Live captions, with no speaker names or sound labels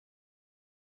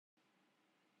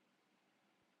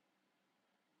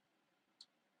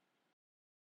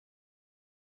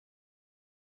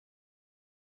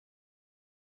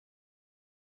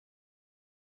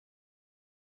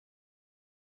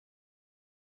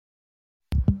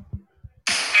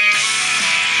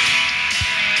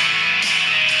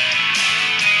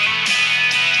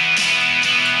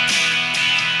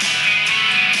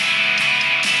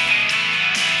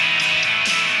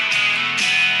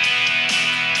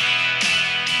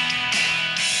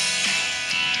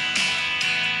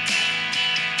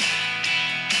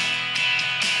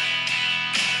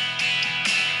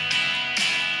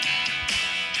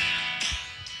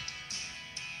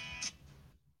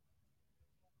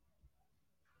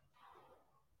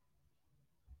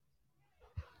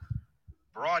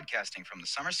Broadcasting from the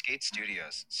Summer Skates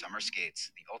Studios, Summer Skates,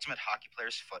 the ultimate hockey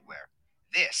player's footwear.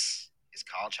 This is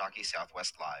College Hockey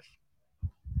Southwest Live.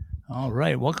 All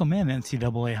right, welcome in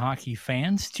NCAA hockey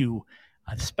fans to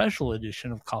a special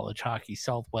edition of College Hockey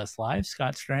Southwest Live.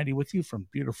 Scott Strandy with you from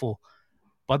beautiful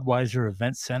Budweiser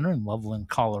Event Center in Loveland,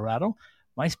 Colorado.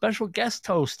 My special guest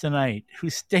host tonight, who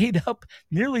stayed up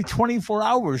nearly 24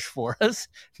 hours for us,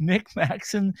 Nick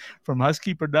Maxon from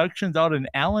Husky Productions out in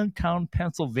Allentown,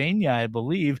 Pennsylvania, I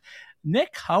believe.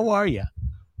 Nick, how are you?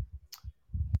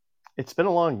 It's been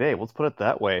a long day. Let's put it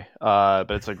that way.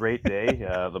 But it's a great day.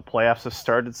 The playoffs have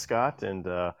started, Scott, and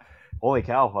holy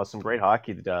cow, some great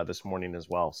hockey this morning as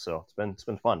well. So it's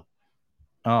been fun.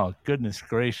 Oh, goodness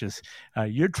gracious.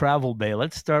 Your travel day,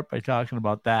 let's start by talking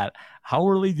about that. How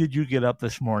early did you get up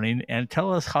this morning? And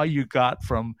tell us how you got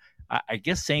from, I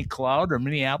guess, St. Cloud or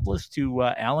Minneapolis to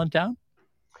Allentown?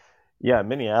 Yeah,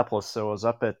 Minneapolis. So I was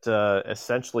up at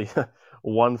essentially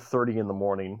 1:30 in the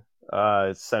morning,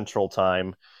 Central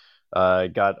Time.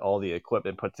 Got all the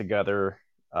equipment put together.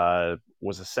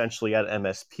 Was essentially at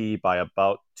MSP by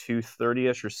about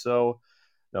 2:30ish or so.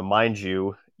 Now, mind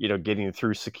you, getting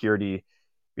through security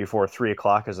before 3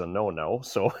 o'clock is a no-no.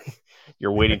 So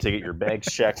you're waiting to get your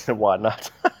bags checked and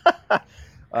whatnot.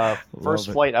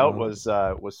 First flight out was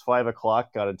 5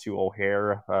 o'clock. Got into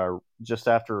O'Hare just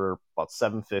after about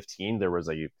 7:15. There was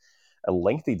a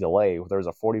lengthy delay. There was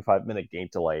a 45-minute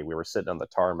gate delay. We were sitting on the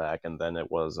tarmac, and then it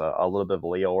was a little bit of a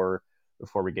layover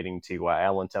before we getting to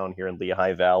Allentown here in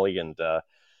Lehigh Valley, and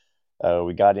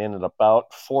we got in at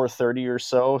about 4:30 or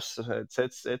so. So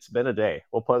it's been a day.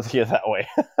 We'll put it that way.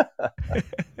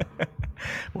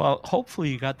 Well, hopefully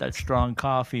you got that strong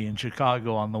coffee in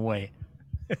Chicago on the way.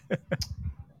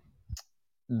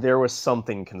 There was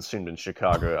something consumed in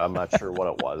Chicago. I'm not sure what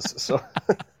it was. So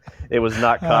it was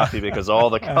not coffee because all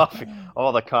the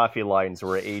coffee lines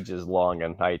were ages long,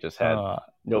 and I just had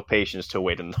no patience to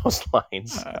wait in those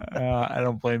lines. I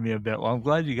don't blame you a bit. Well, I'm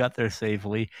glad you got there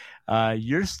safely.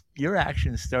 Your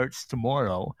action starts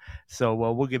tomorrow, so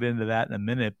we'll get into that in a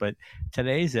minute. But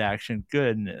today's action,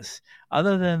 goodness,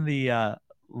 other than the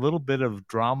little bit of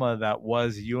drama that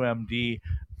was UMD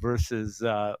versus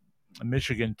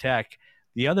Michigan Tech,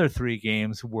 the other three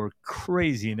games were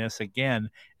craziness again,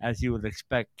 as you would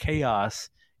expect, chaos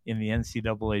in the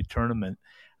NCAA tournament.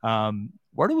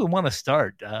 Where do we want to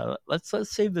start? Let's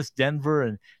save this Denver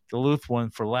and Duluth one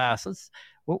for last.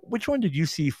 Which one did you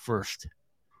see first?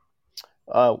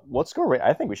 Let's go right.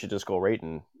 I think we should just go right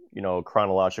in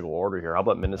chronological order here. How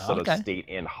about Minnesota State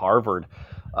and Harvard?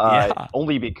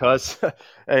 Only because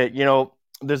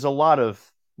there's a lot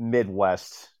of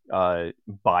Midwest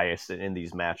bias in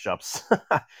these matchups,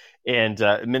 and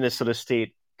Minnesota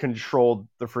State controlled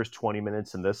the first 20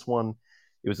 minutes in this one.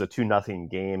 It was a 2-0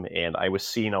 game, and I was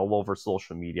seeing all over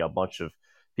social media a bunch of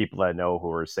people that I know who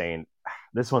were saying,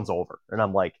 this one's over. And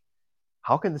I'm like,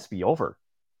 how can this be over?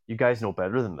 You guys know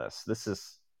better than this. This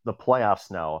is the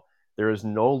playoffs now. There is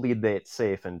no lead that's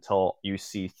safe until you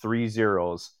see 3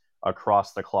 zeros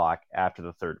across the clock after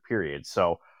the third period.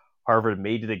 So Harvard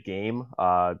made it a game.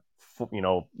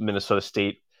 Minnesota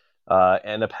State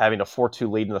ended up having a 4-2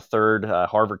 lead in the third.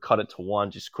 Harvard cut it to 1,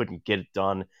 just couldn't get it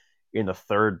done in the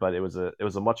third, but it was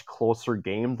a much closer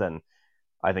game than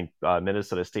I think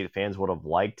Minnesota State fans would have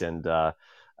liked. And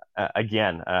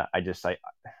again,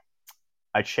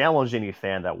 I challenge any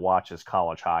fan that watches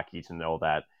college hockey to know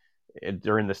that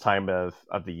during this time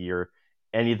of the year,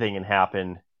 anything can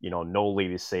happen. No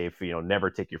lead is safe. Never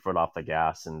take your foot off the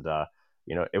gas. And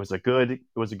it was a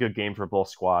good game for both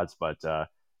squads, but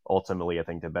ultimately, I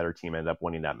think the better team ended up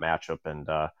winning that matchup. And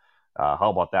how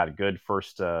about that? Good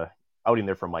first outing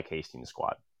there from Mike Hastings'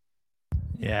 squad.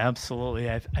 Yeah, absolutely.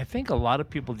 I think a lot of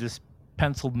people just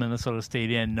penciled Minnesota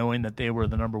State in knowing that they were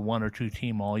the number 1 or 2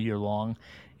 team all year long.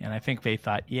 And I think they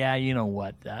thought, yeah, you know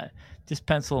what, just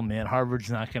pencil them in. Harvard's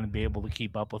not going to be able to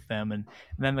keep up with them. And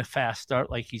then the fast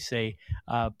start, like you say,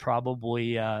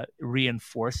 probably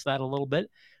reinforced that a little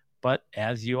bit. But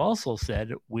as you also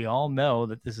said, we all know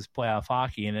that this is playoff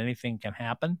hockey and anything can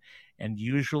happen, and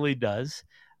usually does.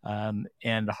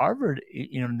 And Harvard,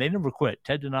 they never quit.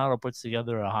 Ted Donato puts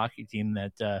together a hockey team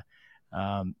that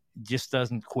just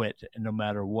doesn't quit no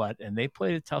matter what. And they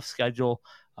played a tough schedule.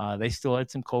 They still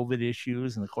had some COVID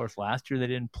issues. And of course, last year they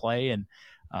didn't play. And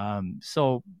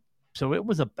so it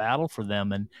was a battle for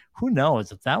them. And who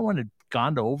knows if that one had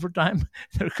gone to overtime,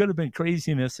 there could have been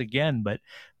craziness again. But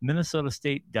Minnesota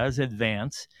State does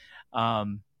advance.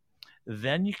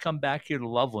 Then you come back here to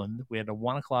Loveland. We had a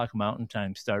 1 o'clock Mountain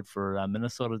Time start for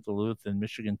Minnesota Duluth and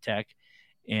Michigan Tech.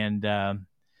 And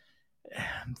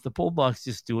the Bulldogs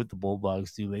just do what the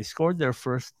Bulldogs do. They scored the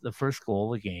first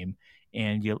goal of the game,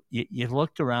 and you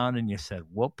looked around and you said,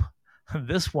 "Whoop,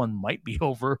 this one might be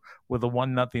over with a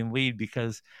 1-0 lead,"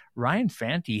 because Ryan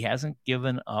Fanti hasn't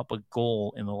given up a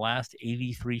goal in the last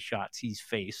 83 shots he's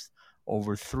faced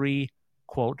over 3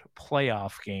 quote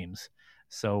playoff games.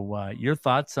 So your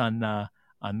thoughts on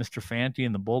Mr. Fanti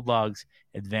and the Bulldogs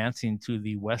advancing to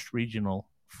the West Regional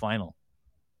Final?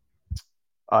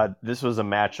 This was a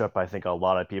matchup I think a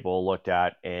lot of people looked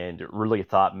at and really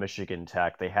thought Michigan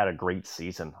Tech. They had a great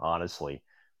season, honestly.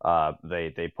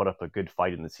 They put up a good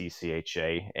fight in the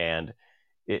CCHA, and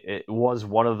it was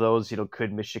one of those.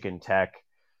 Could Michigan Tech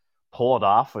pull it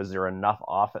off? Was there enough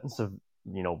offensive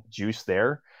juice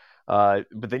there? But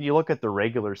then you look at the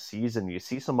regular season, you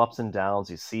see some ups and downs.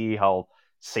 You see how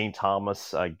St.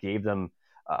 Thomas gave them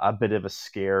a bit of a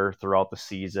scare throughout the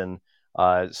season.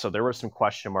 So there were some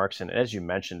question marks, and as you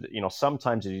mentioned,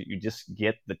 sometimes you just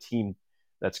get the team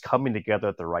that's coming together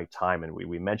at the right time. And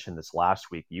we mentioned this last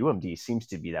week. UMD seems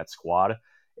to be that squad,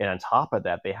 and on top of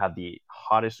that, they have the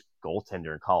hottest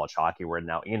goaltender in college hockey right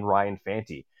now in Ryan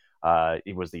Fanti.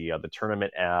 He was the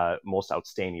tournament most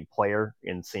outstanding player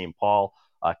in St. Paul,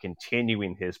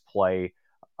 continuing his play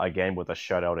again with a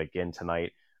shutout again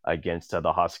tonight against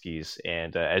the Huskies.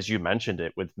 And as you mentioned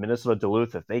it, with Minnesota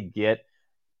Duluth, if they get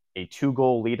a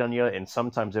 2-goal lead on you, and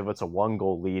sometimes if it's a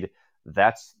 1-goal lead,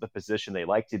 that's the position they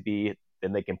like to be.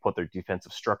 Then they can put their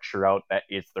defensive structure out.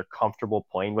 They're comfortable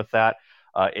playing with that.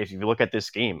 If you look at this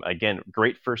game, again,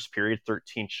 great first period,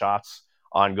 13 shots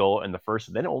on goal in the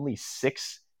first, then only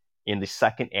 6 in the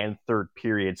second and third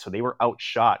period. So they were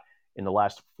outshot in the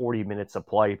last 40 minutes of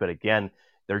play. But again,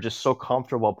 they're just so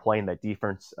comfortable playing that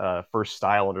defense first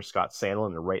style under Scott Sandlin.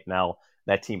 And right now,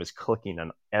 that team is clicking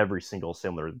on every single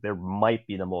cylinder. There might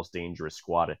be the most dangerous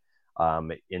squad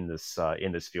in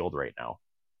this field right now.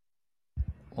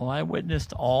 Well, I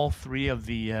witnessed all 3 of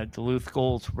the Duluth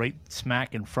goals right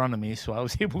smack in front of me, so I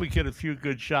was able to get a few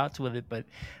good shots with it. But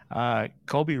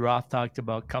Kobe Roth talked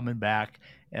about coming back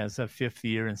as a 5th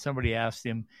year, and somebody asked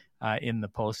him in the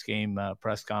post-game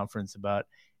press conference about,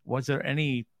 was there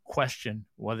any question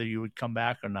whether you would come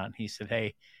back or not? And he said,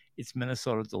 "Hey, it's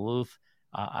Minnesota Duluth.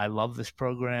 I love this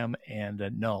program, and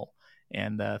no."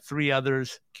 And 3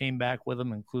 others came back with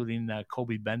him, including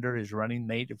Kobe Bender, his running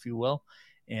mate, if you will.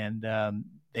 And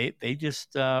they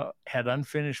just had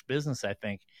unfinished business, I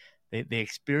think. They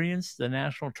experienced the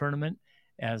national tournament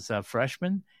as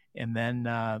freshmen, and then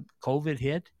COVID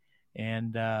hit,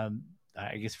 and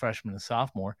I guess freshman and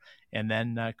sophomore, and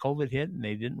then COVID hit, and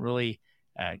they didn't really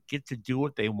get to do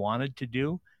what they wanted to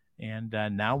do. And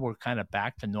now we're kind of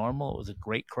back to normal. It was a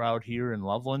great crowd here in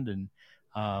Loveland, and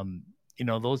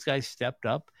those guys stepped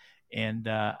up. And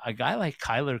a guy like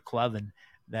Kyler Clevin,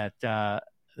 that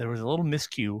there was a little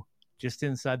miscue just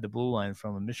inside the blue line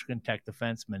from a Michigan Tech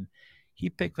defenseman. He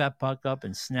picked that puck up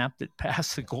and snapped it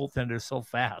past the goaltender so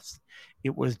fast.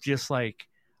 It was just like,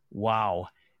 wow.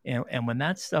 And when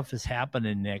that stuff is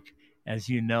happening, Nick, as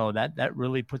you know, that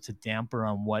really puts a damper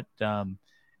on what the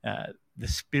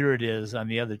spirit is on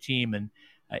the other team. And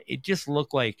it just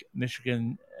looked like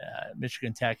Michigan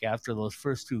Tech, after those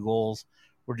first 2 goals,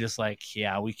 were just like,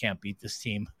 yeah, we can't beat this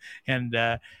team. And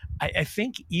I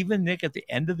think even, Nick, at the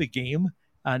end of the game,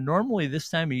 normally this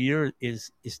time of year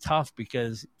is tough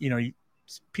because,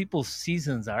 people's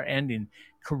seasons are ending,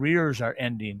 careers are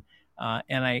ending.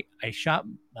 And I shot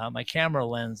my camera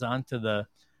lens onto the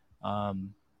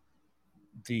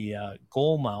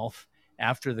goal mouth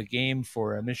after the game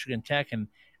for Michigan Tech. And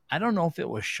I don't know if it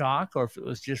was shock or if it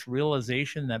was just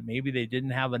realization that maybe they didn't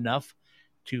have enough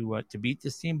to beat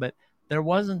this team, but there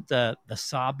wasn't the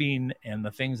sobbing and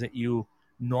the things that you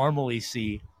normally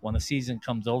see when a season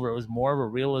comes over. It was more of a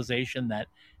realization that,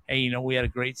 hey, we had a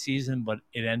great season, but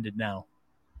it ended now.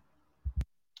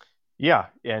 Yeah,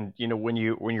 and when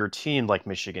you're a team like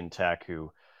Michigan Tech,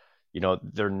 who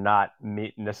they're not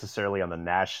necessarily on the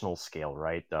national scale,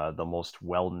 right? The most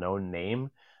well-known name.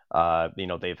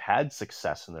 They've had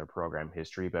success in their program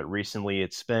history, but recently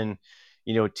it's been,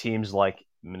 teams like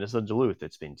Minnesota Duluth.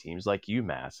 It's been teams like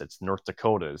UMass. It's North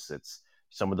Dakotas. It's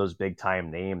some of those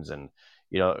big-time names. And,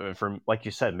 from, like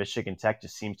you said, Michigan Tech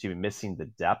just seems to be missing the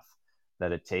depth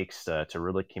that it takes to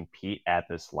really compete at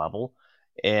this level.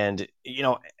 And,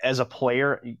 as a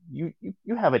player, you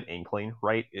have an inkling,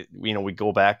 right? We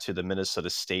go back to the Minnesota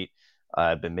State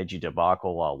Bemidji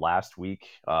debacle last week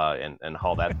and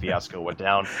how that fiasco went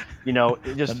down.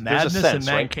 It just, the madness there's a sense,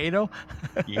 in Mankato.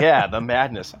 Right? Yeah, the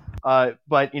madness.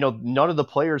 But, none of the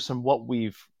players from what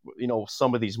we've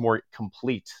some of these more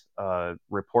complete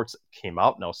reports that came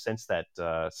out now since that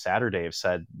Saturday have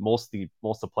said most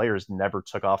of the players never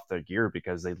took off their gear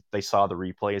because they saw the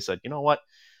replay and said, you know what,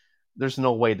 there's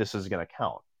no way this is going to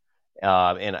count.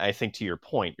 And I think to your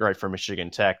point, you're right, for Michigan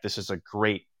Tech, this is a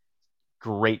great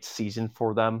season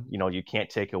for them. You can't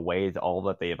take away all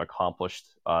that they have accomplished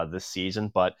this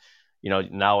season, but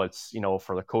now it's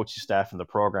for the coaching staff and the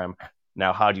program.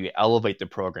 Now, how do you elevate the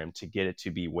program to get it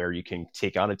to be where you can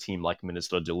take on a team like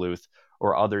Minnesota Duluth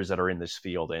or others that are in this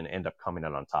field and end up coming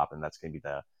out on top? And that's going to be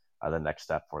the next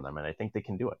step for them. And I think they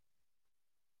can do it.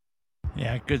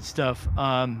 Yeah, good stuff.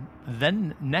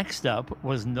 Then next up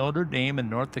was Notre Dame and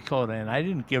North Dakota, and I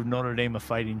didn't give Notre Dame a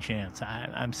fighting chance.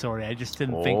 I'm sorry. I just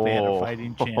didn't think they had a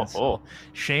fighting chance. So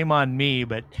shame on me,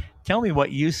 but tell me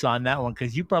what you saw in that one,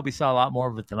 because you probably saw a lot more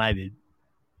of it than I did.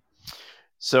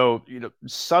 So,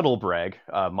 subtle brag.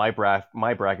 My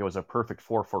bracket was a perfect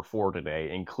 4-for-4 today,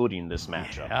 including this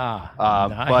matchup. Yeah,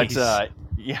 nice. But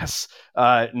yes,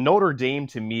 Notre Dame,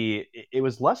 to me, it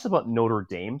was less about Notre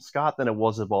Dame, Scott, than it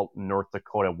was about North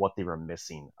Dakota, what they were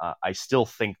missing. I still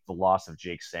think the loss of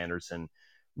Jake Sanderson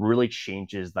really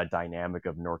changes the dynamic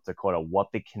of North Dakota, what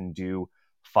they can do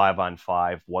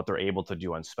 5-on-5, what they're able to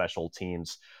do on special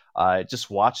teams.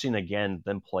 Just watching again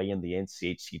them play in the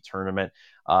NCHC tournament,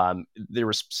 there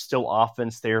was still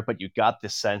offense there, but you got the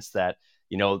sense that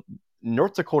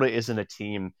North Dakota isn't a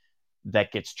team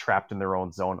that gets trapped in their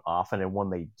own zone often, and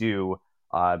when they do,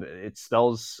 it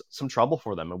spells some trouble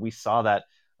for them. And we saw that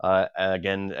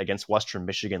again against Western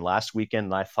Michigan last weekend.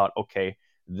 And I thought, okay,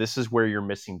 this is where you're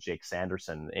missing Jake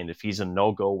Sanderson, and if he's a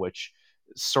no-go, which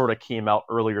sort of came out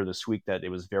earlier this week that it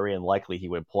was very unlikely he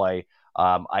would play.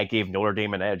 I gave Notre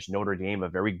Dame an edge. Notre Dame, a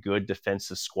very good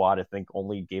defensive squad. I think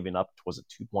only giving up, was it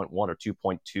 2.1 or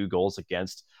 2.2 goals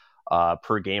against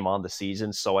per game on the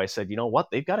season. So I said, you know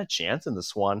what? They've got a chance in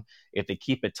this one if they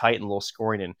keep it tight and low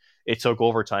scoring. And it took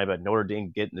overtime, but Notre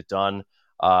Dame getting it done.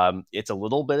 It's a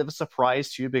little bit of a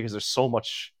surprise too, because there's so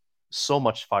much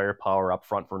firepower up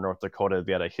front for North Dakota.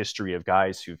 They had a history of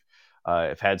guys who've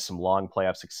have had some long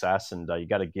playoff success, and you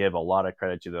got to give a lot of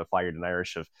credit to the Fired and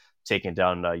Irish of taking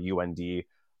down UND.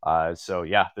 So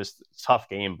yeah, this tough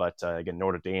game, but again,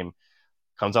 Notre Dame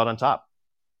comes out on top.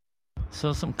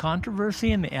 So some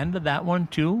controversy in the end of that one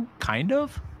too, kind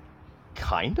of.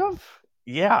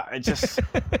 Yeah, it just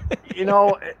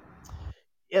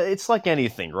it's like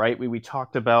anything, right? We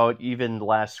talked about even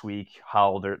last week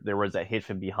how there was a hit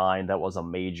from behind that was a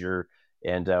major,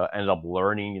 and ended up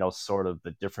learning, sort of the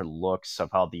different looks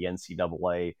of how the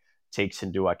NCAA takes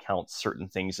into account certain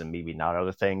things and maybe not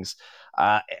other things.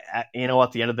 At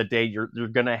the end of the day, you're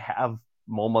going to have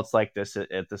moments like this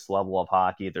at this level of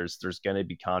hockey. There's going to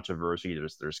be controversy.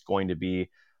 There's going to be,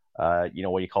 what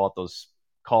do you call it? Those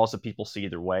calls that people see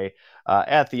either way.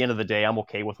 At the end of the day, I'm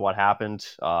okay with what happened.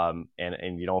 And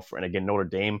again, Notre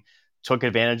Dame took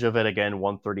advantage of it again,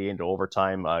 138 into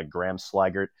overtime. Graham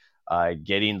Slaggert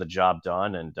getting the job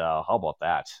done. And how about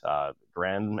that?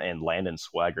 Graham and Landon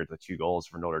Swaggart, the 2 goals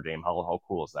for Notre Dame. How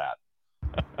cool is that?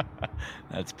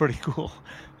 That's pretty cool.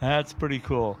 We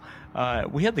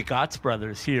had the Gotts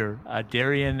brothers here,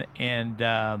 Darian and,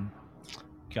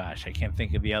 gosh, I can't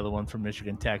think of the other one from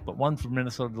Michigan Tech, but one from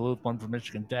Minnesota Duluth, one from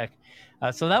Michigan Tech.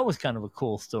 So that was kind of a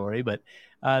cool story. But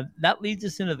that leads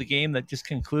us into the game that just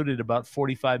concluded about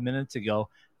 45 minutes ago,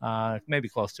 maybe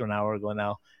close to an hour ago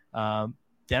now.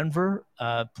 Denver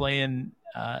playing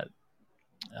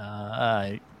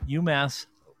UMass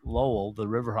Lowell, the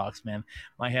Riverhawks, man.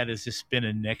 My head is just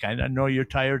spinning, Nick. I know you're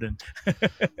tired, and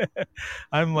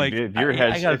I'm like, I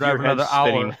got to drive another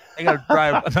hour. I got to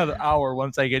drive another hour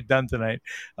once I get done tonight.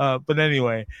 But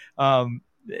anyway,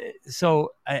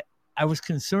 so I was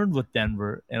concerned with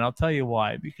Denver, and I'll tell you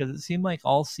why. Because it seemed like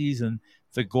all season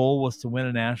the goal was to win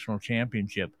a national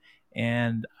championship.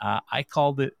 And I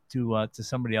called it to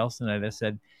somebody else tonight. I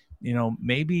said,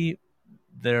 maybe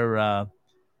their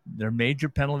major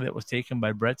penalty that was taken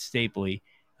by Brett Stapley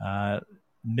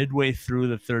midway through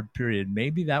the third period,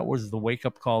 maybe that was the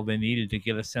wake-up call they needed to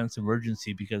get a sense of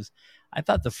urgency, because I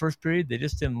thought the first period they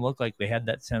just didn't look like they had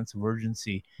that sense of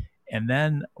urgency. And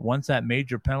then once that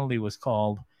major penalty was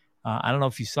called, I don't know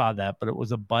if you saw that, but it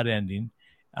was a butt ending.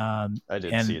 I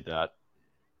didn't see that.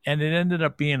 And it ended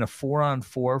up being a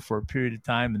 4-on-4 for a period of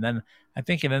time. And then I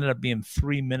think it ended up being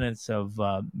 3 minutes of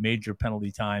major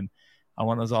penalty time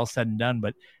when it was all said and done.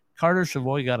 But Carter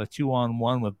Savoy got a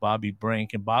 2-on-1 with Bobby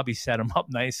Brink, and Bobby set him up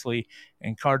nicely.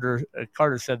 And Carter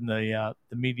said in the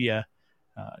media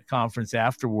conference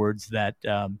afterwards that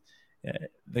the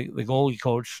goalie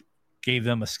coach gave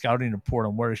them a scouting report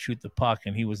on where to shoot the puck,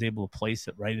 and he was able to place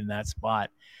it right in that spot,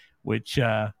 which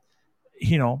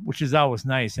which is always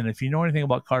nice. And if you know anything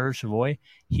about Carter Savoy,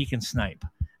 he can snipe.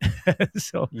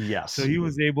 So he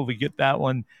was able to get that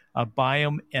one by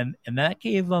him, and that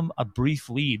gave him a brief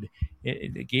lead.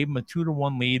 It gave him a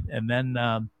 2-1 lead, and then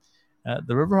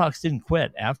the Riverhawks didn't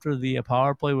quit. After the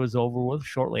power play was over with,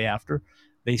 shortly after,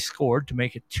 they scored to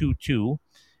make it 2-2.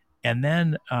 And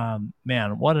then,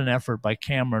 man, what an effort by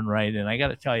Cameron Wright. And I got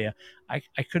to tell you, I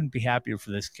couldn't be happier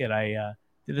for this kid. I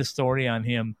did a story on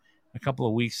him a couple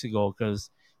of weeks ago because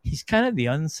he's kind of the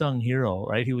unsung hero,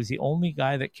 right? He was the only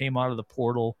guy that came out of the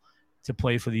portal to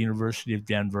play for the University of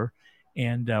Denver.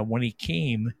 And when he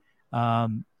came,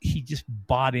 he just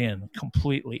bought in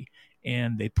completely.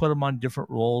 And they put him on different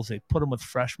roles. They put him with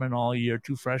freshmen all year,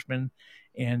 2 freshmen.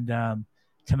 And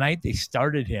tonight they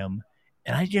started him.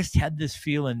 And I just had this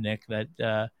feeling, Nick,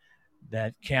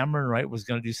 that Cameron Wright was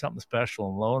going to do something special.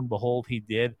 And lo and behold, he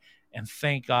did. And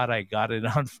thank God I got it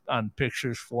on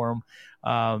pictures for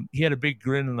him. He had a big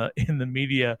grin in the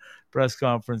media press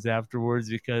conference afterwards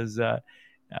because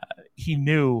he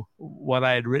knew what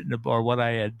I had written about, or what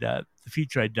I had the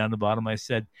feature I'd done about him. I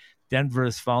said, Denver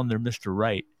has found their Mr.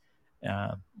 Wright.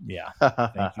 Yeah,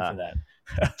 thank you for that.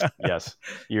 Yes,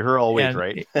 you're always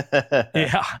right.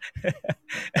 Yeah.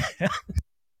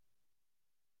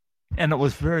 And it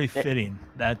was very fitting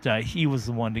that he was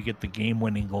the one to get the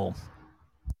game-winning goal.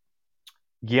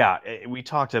 Yeah, we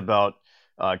talked about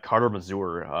Carter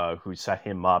Mazur, who set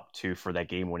him up for that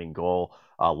game-winning goal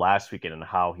last weekend, and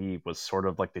how he was sort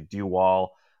of like the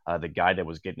do-all, the guy that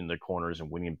was getting in the corners and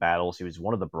winning battles. He was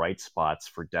one of the bright spots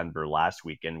for Denver last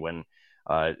weekend when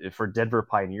for Denver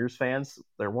Pioneers fans,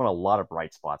 there weren't a lot of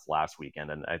bright spots last weekend.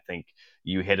 And I think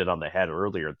you hit it on the head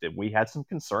earlier that we had some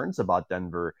concerns about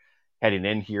Denver heading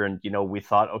in here. And, we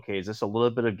thought, okay, is this a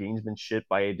little bit of gamesmanship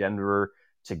by Denver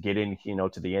to get in,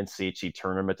 to the NCHC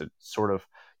tournament to sort of,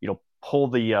 pull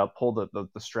the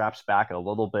straps back a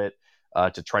little bit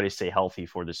to try to stay healthy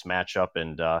for this matchup.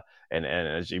 And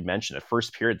as you mentioned, at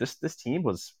first period, this team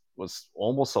was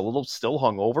almost a little still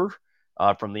hungover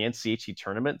from the NCHC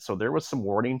tournament. So there was some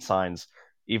warning signs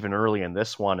even early in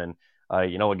this one. And,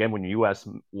 again, when US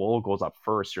Lowell goes up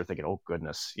first, you're thinking, oh,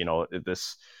 goodness,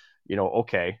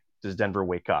 okay, does Denver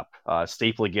wake up?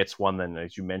 Stapley gets one. Then,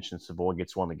 as you mentioned, Savoy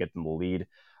gets one to get them the lead.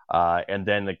 And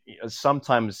then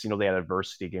sometimes, they had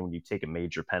adversity again. When you take a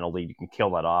major penalty, you can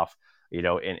kill that off.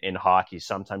 In hockey,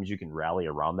 sometimes you can rally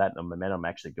around that, and the momentum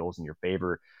actually goes in your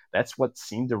favor. That's what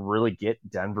seemed to really get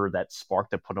Denver that spark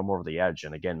to put them over the edge.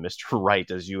 And again, Mr. Wright,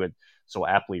 as you had so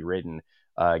aptly written,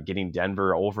 getting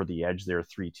Denver over the edge there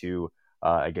 3-2,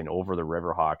 again, over the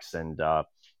Riverhawks. And,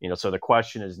 so the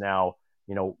question is now,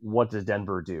 what does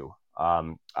Denver do?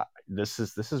 This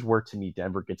is where, to me,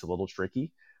 Denver gets a little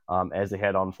tricky as they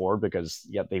head on forward because,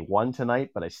 they won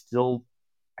tonight, but I still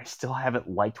haven't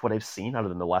liked what I've seen out of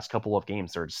them the last couple of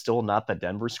games. They're still not the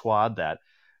Denver squad that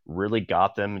really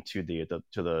got them to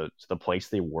the place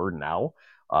they were now.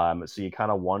 So you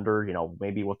kind of wonder,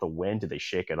 maybe with the win, did they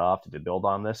shake it off? Did they build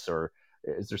on this, or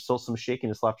is there still some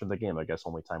shakiness left in the game? I guess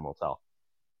only time will tell.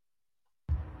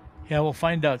 Yeah, we'll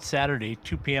find out Saturday,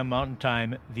 2 p.m. Mountain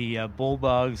Time. The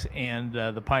Bulldogs and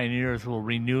the Pioneers will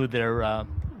renew their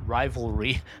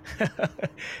rivalry.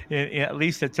 At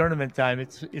least at tournament time,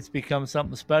 it's become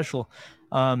something special.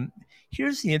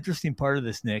 Here's the interesting part of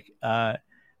this, Nick.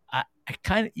 I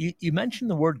kind of you mentioned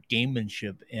the word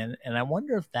gamemanship, and I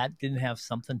wonder if that didn't have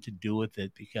something to do with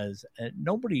it because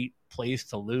nobody plays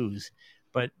to lose,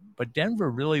 but Denver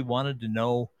really wanted to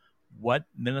know what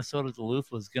Minnesota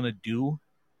Duluth was going to do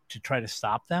to try to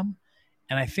stop them.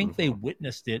 And I think they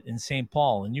witnessed it in St.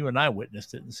 Paul, and you and I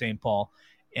witnessed it in St. Paul.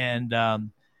 And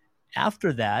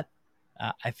after that,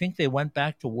 I think they went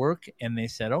back to work and they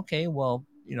said, okay, well,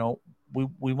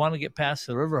 we want to get past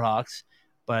the Riverhawks,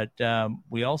 but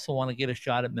we also want to get a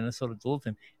shot at Minnesota Duluth.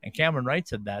 And Cameron Wright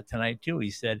said that tonight too. He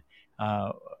said,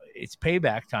 it's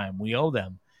payback time. We owe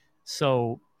them.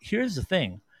 So here's the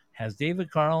thing. Has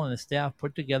David Carl and his staff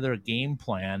put together a game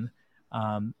plan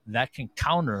that can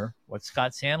counter what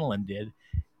Scott Sandelin did?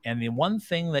 And the one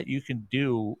thing that you can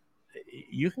do,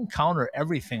 you can counter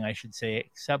everything, I should say,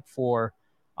 except for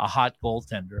a hot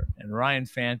goaltender. And Ryan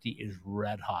Fanti is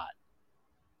red hot.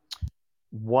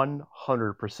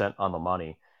 100% on the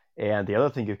money. And the other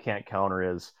thing you can't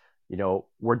counter is,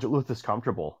 where Duluth is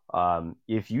comfortable.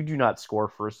 If you do not score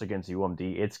first against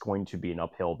UMD, it's going to be an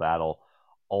uphill battle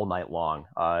all night long.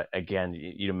 Again,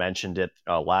 you mentioned it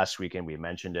last weekend. We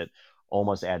mentioned it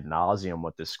almost ad nauseum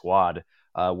with this squad.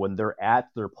 When they're at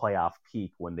their playoff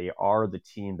peak, when they are the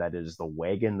team that is the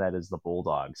wagon, that is the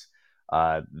Bulldogs,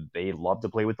 they love to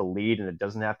play with the lead, and it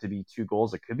doesn't have to be 2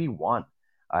 goals. It could be 1.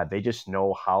 They just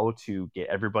know how to get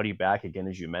everybody back. Again,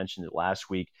 as you mentioned it last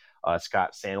week,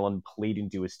 Scott Sandelin pleading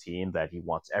to his team that he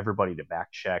wants everybody to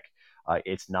back check.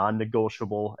 It's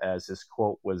non-negotiable, as this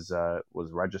quote was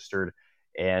registered,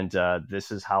 and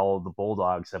this is how the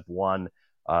Bulldogs have won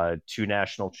 2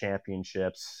 national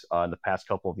championships in the past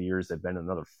couple of years. They've been in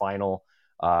another final.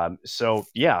 So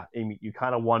yeah, I mean, you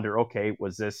kind of wonder, okay,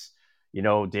 was this,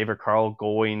 David Carle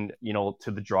going,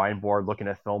 to the drawing board, looking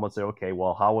at film and say, okay,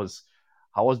 well, how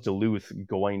was Duluth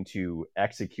going to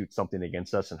execute something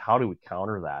against us, and how do we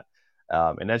counter that?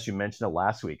 And as you mentioned it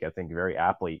last week, I think very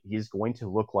aptly, he's going to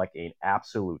look like an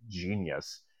absolute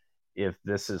genius if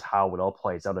this is how it all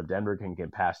plays out. If Denver can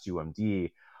get past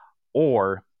UMD,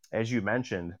 or as you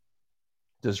mentioned,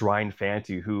 does Ryan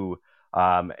Fanti, who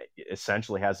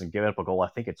essentially hasn't given up a goal. I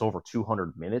think it's over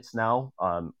 200 minutes now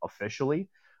officially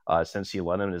since he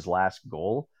let in his last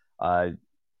goal. Does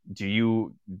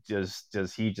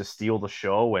he just steal the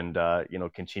show and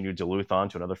continue Duluth on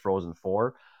to another Frozen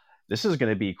Four? This is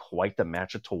going to be quite the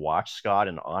matchup to watch, Scott.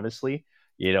 And honestly,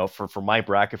 for my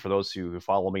bracket, for those who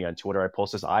follow me on Twitter, I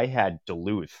post this. I had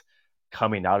Duluth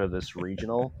coming out of this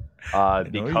regional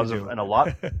because of and a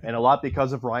lot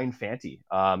because of Ryan Fanti.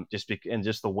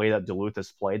 Just the way that Duluth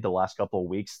has played the last couple of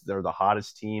weeks. They're the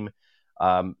hottest team.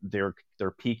 They're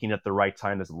peaking at the right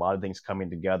time. There's a lot of things coming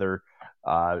together.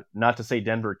 Not to say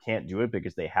Denver can't do it,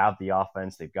 because they have the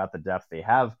offense, they've got the depth, they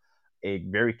have a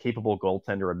very capable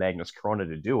goaltender of Magnus Corona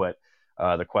to do it.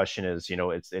 The question is,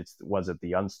 was it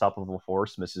the unstoppable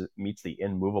force meets the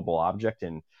immovable object?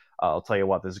 And I'll tell you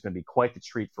what, this is going to be quite the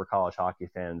treat for college hockey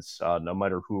fans. No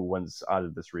matter who wins out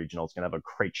of this regional, it's going to have a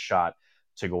great shot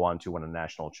to go on to win a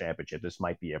national championship. This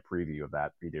might be a preview of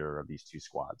that, either of these two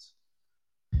squads.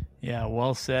 Yeah,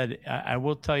 well said. I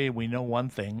will tell you, we know one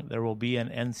thing. There will be an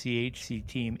NCHC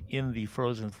team in the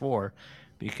Frozen Four,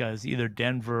 because either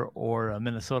Denver or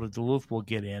Minnesota Duluth will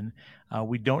get in.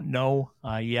 We don't know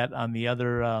yet on the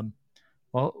other.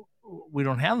 We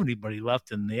don't have anybody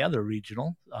left in the other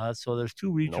regional. So there's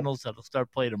 2 regionals that'll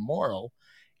start play tomorrow,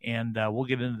 and we'll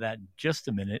get into that in just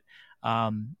a minute.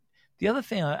 The other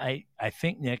thing I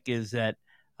think, Nick, is that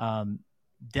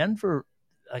Denver,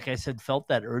 like I said, felt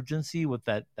that urgency with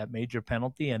that major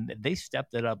penalty, and they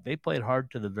stepped it up. They played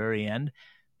hard to the very end,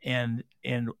 and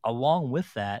along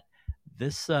with that,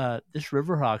 this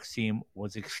Riverhawks team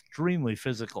was extremely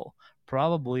physical,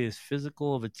 probably as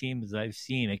physical of a team as I've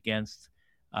seen against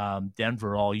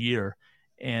Denver all year.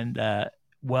 And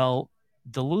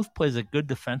Duluth plays a good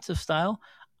defensive style.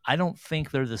 I don't think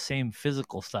they're the same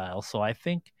physical style, so I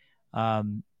think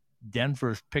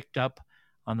Denver's picked up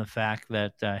on the fact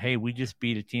that, hey, we just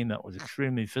beat a team that was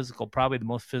extremely physical, probably the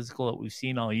most physical that we've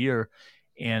seen all year.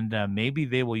 And maybe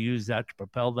they will use that to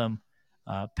propel them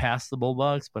past the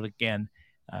Bulldogs. But again,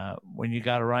 when you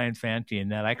got a Ryan Fanti in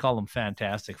that, I call him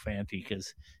Fantastic Fanti,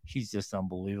 because he's just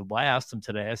unbelievable. I asked him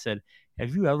today, I said,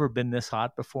 have you ever been this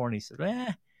hot before? And he said,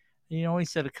 he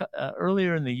said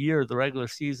earlier in the year, the regular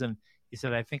season, he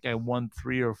said, I think I won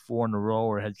 3 or 4 in a row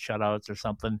or had shutouts or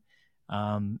something.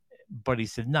 But he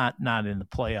said not in the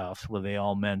playoffs where they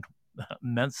all meant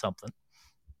something.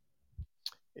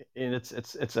 And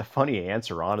it's a funny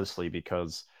answer, honestly,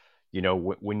 because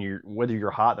whether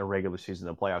you're hot in the regular season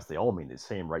and the playoffs, they all mean the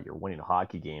same, right? You're winning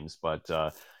hockey games, but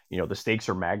the stakes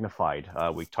are magnified.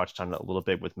 We touched on it a little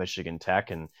bit with Michigan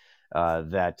Tech, and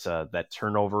that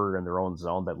turnover in their own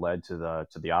zone that led to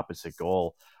the opposite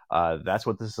goal. That's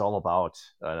what this is all about.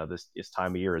 This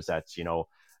time of year is that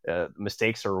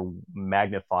mistakes are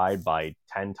magnified by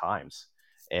 10 times.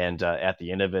 And at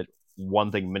the end of it,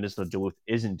 one thing Minnesota Duluth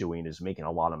isn't doing is making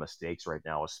a lot of mistakes right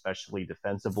now, especially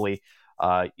defensively.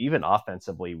 Even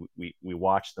offensively, we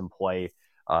watched them play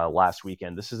last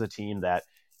weekend. This is a team that,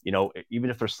 even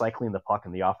if they're cycling the puck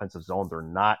in the offensive zone, they're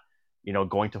not,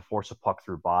 going to force a puck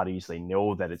through bodies. They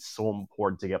know that it's so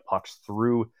important to get pucks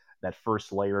through that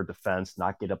first layer of defense,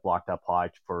 not get it blocked up high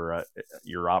for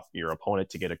your opponent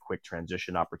to get a quick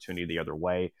transition opportunity the other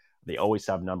way. They always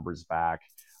have numbers back.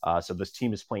 So this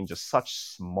team is playing just such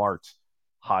smart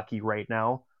hockey right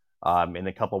now. And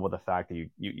then coupled with the fact that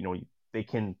they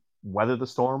can weather the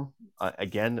storm.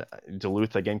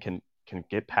 Duluth can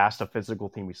get past a physical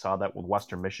team. We saw that with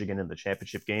Western Michigan in the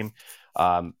championship game.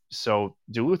 So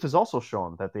Duluth has also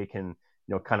shown that they can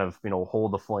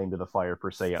hold the flame to the fire,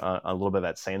 per se, on a little bit of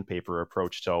that sandpaper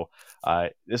approach. So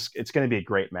it's going to be a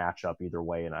great matchup either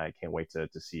way, and I can't wait to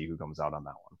see who comes out on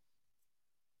that one.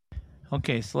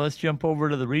 Okay, so let's jump over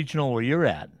to the regional where you're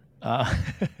at.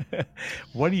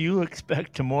 What do you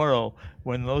expect tomorrow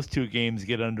when those 2 games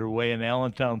get underway in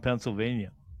Allentown,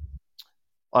 Pennsylvania?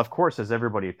 Of course, as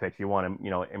everybody picked, you want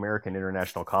American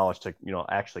International College to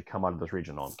actually come out of this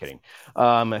region. No, I'm kidding.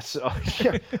 So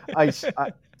yeah, I,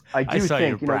 I I I do saw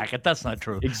your think bracket. That's not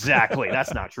true. exactly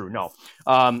that's not true. No,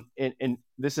 and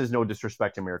this is no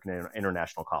disrespect to American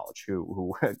International College,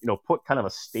 who put kind of a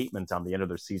statement on the end of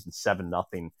their season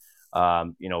 7-0.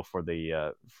 For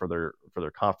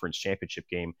their conference championship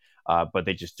game, but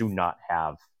they just do not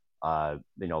have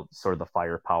sort of the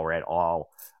firepower at all,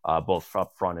 both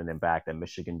up front and in back that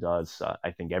Michigan does.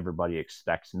 I think everybody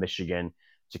expects Michigan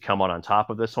to come on top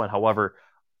of this one. However,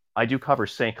 I do cover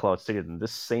St. Cloud State in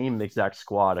this same exact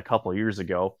squad a couple of years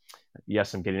ago.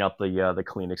 Yes, I'm getting out the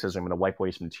Kleenexes. I'm going to wipe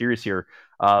away some tears here.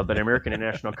 But American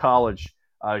International College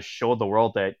showed the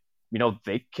world that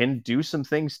they can do some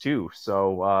things too.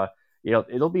 So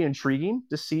it'll be intriguing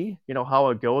to see how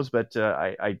it goes. But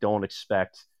I don't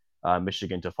expect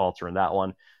Michigan to falter in that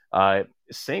one.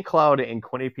 St. Cloud and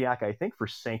Quinnipiac. I think for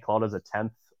St. Cloud as a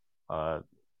 10th.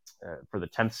 For the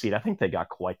 10th seed, I think they got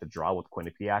quite the draw with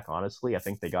Quinnipiac. Honestly, I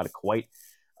think they got quite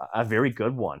a very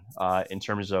good one in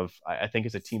terms of. I think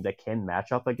it's a team that can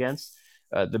match up against.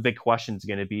 The big question is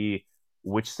going to be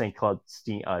which St. Cloud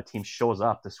team shows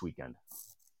up this weekend,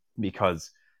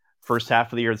 because first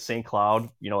half of the year, St. Cloud,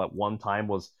 at one time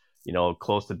was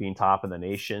close to being top in the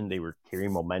nation. They were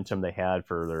carrying momentum they had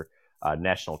for their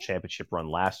national championship run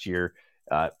last year.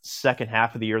 Second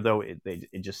half of the year, though,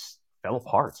 it just fell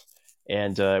apart.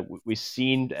 And we've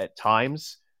seen at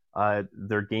times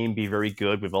their game be very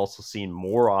good. We've also seen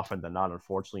more often than not,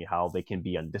 unfortunately, how they can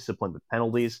be undisciplined with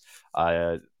penalties.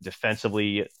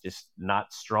 Defensively, just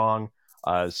not strong.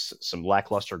 Some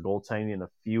lackluster goaltending in a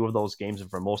few of those games. And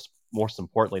for most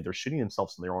importantly, they're shooting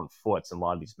themselves in their own foot in a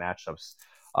lot of these matchups.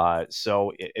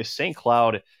 So if St.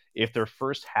 Cloud, if their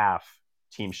first half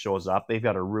team shows up, they've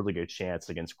got a really good chance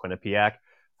against Quinnipiac.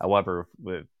 However,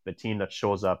 the team that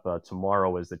shows up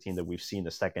tomorrow is the team that we've seen the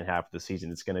second half of the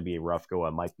season. It's going to be a rough go.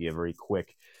 It might be a very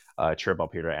quick trip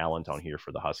up here to Allentown here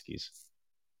for the Huskies.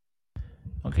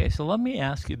 Okay, so let me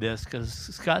ask you this, because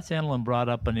Scott Sandlin brought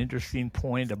up an interesting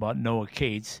point about Noah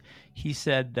Cates. He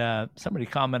said somebody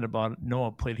commented about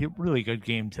Noah played a really good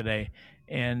game today,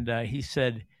 and he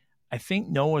said, I think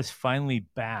Noah's finally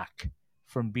back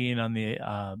from being on the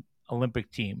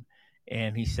Olympic team.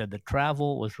 And he said the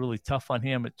travel was really tough on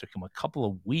him. It took him a couple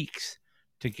of weeks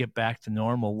to get back to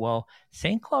normal. Well,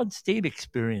 St. Cloud State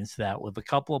experienced that with a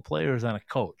couple of players and a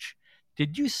coach.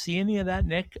 Did you see any of that,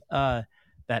 Nick?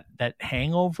 That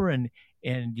hangover, and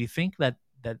do you think that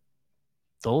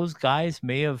those guys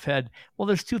may have had? Well,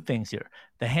 there's two things here: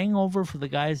 the hangover for the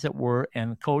guys that were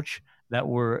and the coach that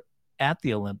were at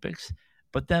the Olympics,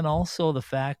 but then also the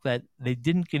fact that they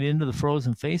didn't get into the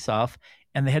frozen face-off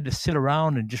and they had to sit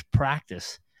around and just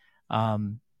practice.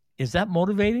 Is that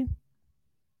motivating?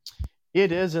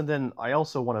 It is, and then I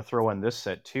also want to throw in this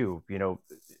set too.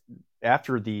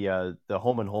 After the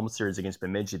home and home series against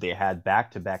Bemidji, they had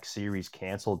back-to-back series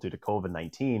canceled due to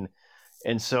COVID-19,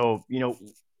 and so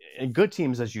and good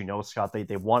teams, as you know, Scott,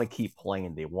 they want to keep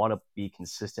playing. They want to be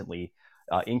consistently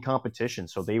in competition.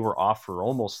 So they were off for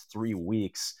almost 3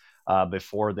 weeks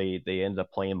before they ended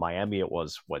up playing Miami. It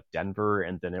was Denver,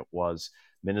 and then it was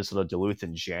Minnesota Duluth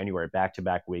in January,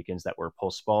 back-to-back weekends that were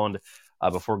postponed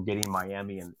before getting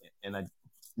Miami. And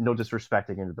no disrespect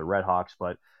again to the Red Hawks,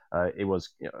 but it was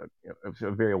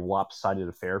a very lopsided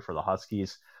affair for the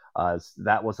Huskies.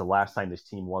 That was the last time this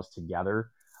team was together.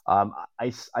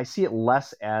 I see it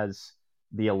less as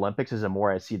the Olympics as a more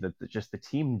I see that just the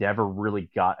team never really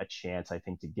got a chance, I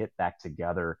think, to get back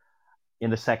together in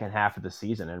the second half of the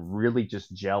season and really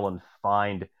just gel and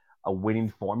find a winning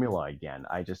formula again.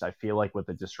 I feel like with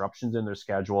the disruptions in their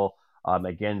schedule,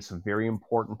 again, some very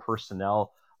important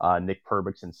personnel, Nick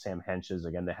Perbix and Sam Henches,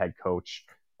 again, the head coach.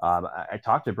 I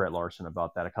talked to Brett Larson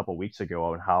about that a couple of weeks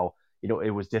ago and how,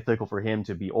 it was difficult for him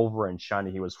to be over in China.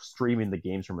 He was streaming the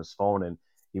games from his phone, and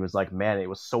he was like, man, it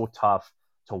was so tough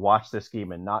to watch this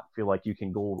game and not feel like you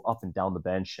can go up and down the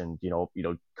bench and,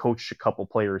 coach a couple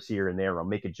players here and there or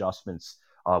make adjustments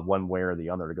one way or the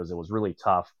other, because it was really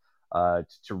tough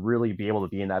to really be able to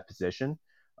be in that position.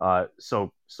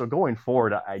 So going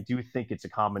forward, I do think it's a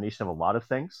combination of a lot of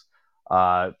things.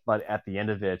 But at the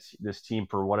end of it, this team,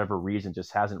 for whatever reason,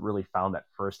 just hasn't really found that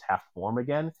first half form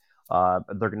again.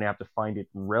 They're going to have to find it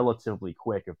relatively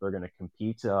quick if they're going to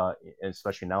compete,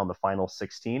 especially now in the final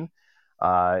 16.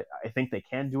 I think they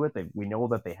can do it. We know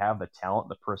that they have the talent,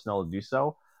 the personnel to do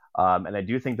so. And I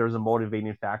do think there's a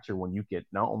motivating factor when you get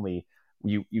not only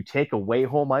you take away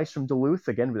home ice from Duluth.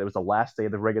 Again, it was the last day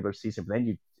of the regular season, but then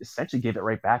you essentially give it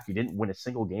right back. You didn't win a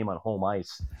single game on home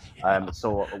ice. Yeah.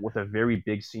 So with a very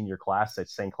big senior class that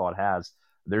St. Cloud has,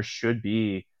 there should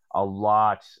be a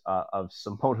lot of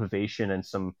some motivation and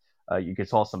some you could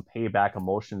call some payback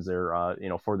emotions there,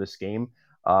 for this game.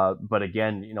 But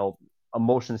again,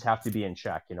 emotions have to be in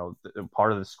check.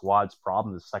 Part of the squad's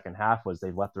problem the second half was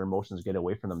they let their emotions get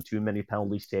away from them. Too many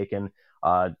penalties taken,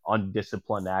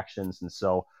 undisciplined actions, and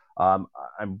so I'm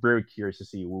very curious to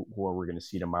see who we're going to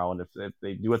see tomorrow. And if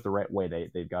they do it the right way,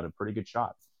 they've got a pretty good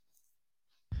shot.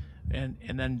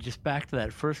 And then just back to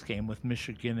that first game with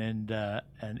Michigan and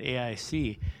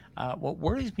AIC. What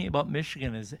worries me about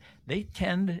Michigan is they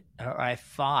tend, or I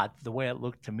thought the way it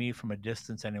looked to me from a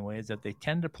distance anyway, is that they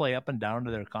tend to play up and down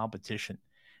to their competition.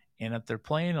 And if they're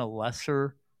playing a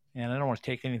lesser, and I don't want to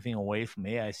take anything away from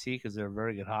AIC because they're a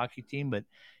very good hockey team, but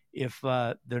if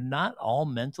they're not all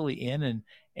mentally in,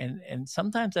 and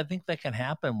sometimes I think that can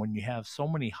happen when you have so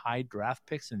many high draft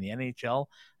picks in the NHL.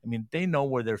 I mean, they know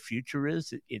where their future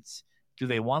is. It's do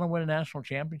they want to win a national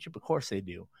championship? Of course they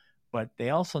do, but they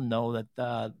also know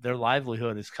that their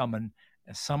livelihood is coming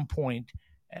at some point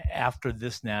after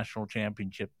this national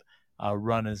championship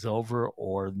run is over,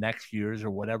 or next year's, or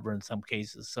whatever in some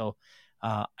cases. So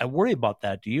I worry about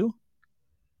that. Do you?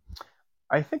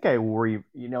 I think I worry,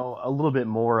 a little bit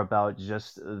more about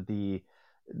just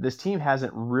this team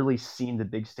hasn't really seen the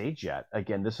big stage yet.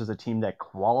 Again, this is a team that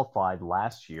qualified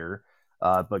last year,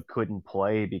 but couldn't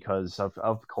play because of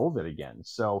COVID again.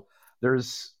 So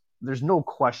there's no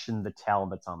question the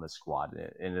talent that's on the squad.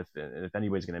 And if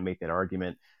anybody's going to make that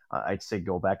argument, I'd say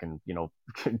go back and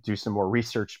do some more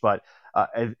research. But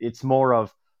it's more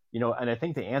of and I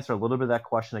think to answer a little bit of that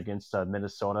question against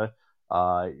Minnesota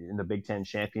in the Big Ten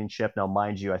championship. Now,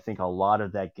 mind you, I think a lot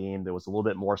of that game there was a little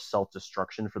bit more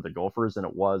self-destruction for the Gophers than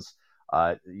it was.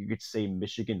 You could say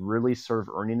Michigan really sort of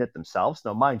earning it themselves.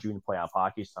 Now, mind you, in playoff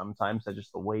hockey, sometimes that's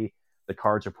just the way the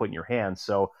cards are put in your hands.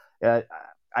 So I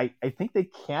think they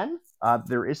can.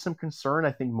 There is some concern.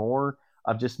 I think more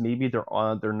of just maybe they're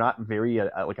not very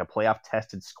like a playoff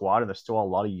tested squad, and there's still a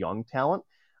lot of young talent.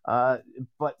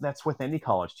 But that's with any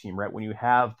college team, right? When you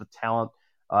have the talent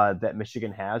that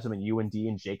Michigan has. I mean, UND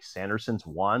and Jake Sanderson's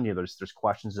one. There's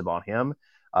questions about him.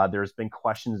 There's been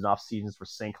questions in off seasons for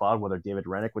St. Cloud whether David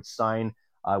Rennick would sign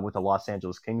with the Los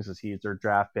Angeles Kings as he is their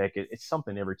draft pick. It's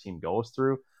something every team goes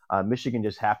through. Michigan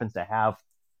just happens to have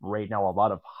right now a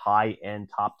lot of high end,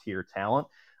 top tier talent.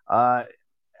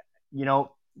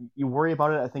 You worry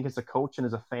about it. I think as a coach and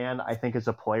as a fan, I think as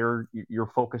a player, you're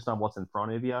focused on what's in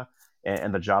front of you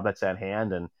and the job that's at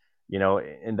hand. And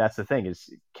that's the thing is,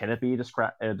 can it be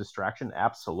a distraction?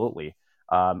 Absolutely.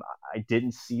 I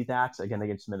didn't see that again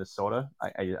against Minnesota.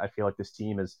 I feel like this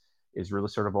team is really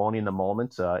sort of owning the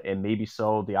moment, and maybe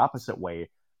so the opposite way.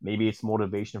 Maybe it's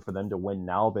motivation for them to win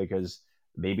now because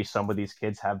maybe some of these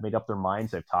kids have made up their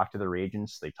minds. They've talked to their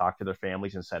agents, they've talked to their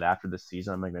families, and said after this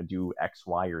season I'm going to do X,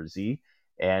 Y, or Z,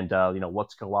 and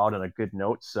let's go out on a good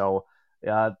note. So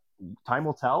time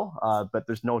will tell, but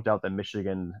there's no doubt that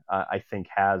Michigan, I think,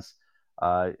 has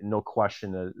no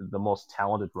question the most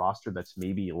talented roster that's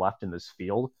maybe left in this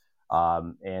field.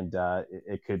 And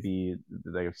it could be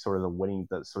the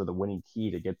winning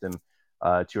key to get them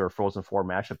to our Frozen Four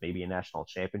matchup, maybe a national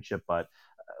championship. But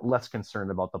less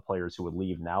concerned about the players who would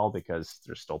leave now because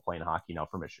they're still playing hockey now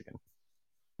for Michigan.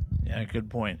 Yeah, good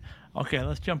point. Okay,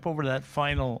 let's jump over to that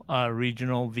final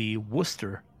regional, the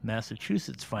Worcester,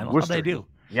 Massachusetts final. How'd I do?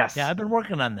 Yes. Yeah, I've been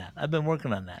working on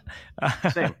that.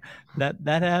 Same.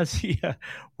 that has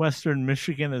Western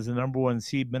Michigan as the number 1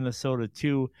 seed, Minnesota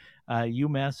 2,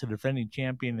 UMass, the defending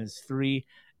champion, is 3,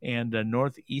 and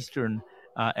Northeastern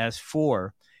as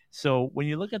 4. So when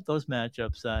you look at those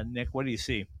matchups, Nick, what do you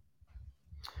see?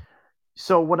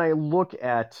 So when I look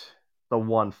at the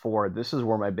 1-4, this is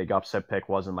where my big upset pick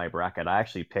was in my bracket. I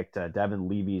actually picked Devin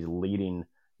Levy's leading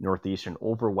Northeastern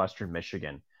over Western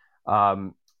Michigan.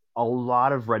 A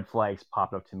lot of red flags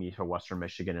popped up to me for Western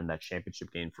Michigan in that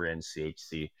championship game for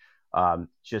NCHC.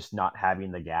 Just not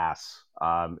having the gas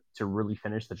to really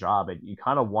finish the job. And you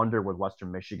kind of wonder with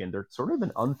Western Michigan, they're sort of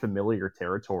an unfamiliar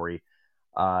territory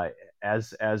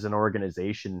as an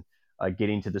organization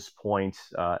getting to this point.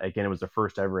 Again, it was the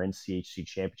first ever NCHC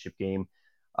championship game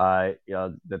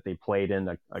that they played in.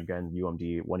 Again,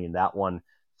 UMD winning that one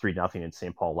 3-0 in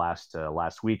St. Paul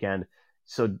last weekend.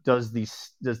 So does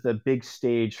the big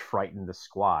stage frighten the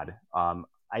squad?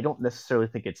 I don't necessarily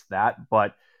think it's that,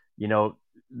 but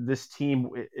this team,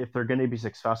 if they're going to be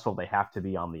successful, they have to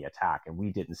be on the attack, and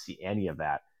we didn't see any of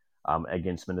that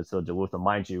against Minnesota Duluth. And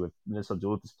mind you, if Minnesota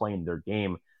Duluth is playing their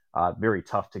game, very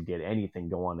tough to get anything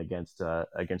going against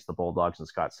the Bulldogs and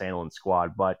Scott Sandelin's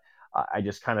squad. But I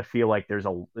just kind of feel like there's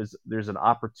an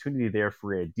opportunity there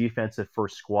for a defensive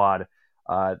first squad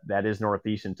that is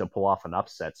Northeastern to pull off an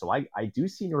upset. So I do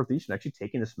see Northeastern actually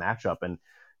taking this matchup. And,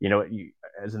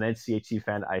 as an NCHC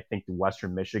fan, I think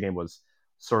Western Michigan was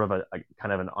sort of a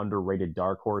kind of an underrated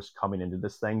dark horse coming into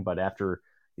this thing. But after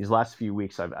these last few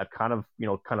weeks, I've kind of,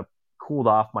 cooled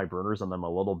off my burners on them a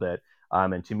little bit.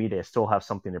 And to me, they still have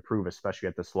something to prove, especially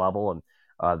at this level.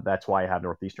 And that's why I have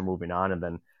Northeastern moving on. And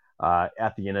then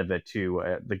at the end of it, too,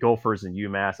 the Gophers and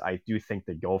UMass, I do think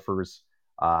the Gophers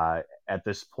at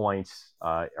this point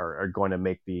are going to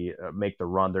make the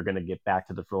run. They're going to get back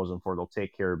to the Frozen Four. They'll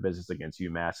take care of business against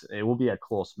UMass. It will be a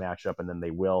close matchup, and then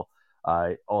they will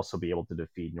also be able to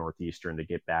defeat Northeastern to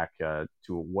get back to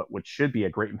what should be a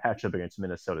great matchup against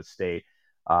Minnesota State.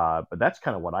 But that's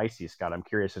kind of what I see, Scott. I'm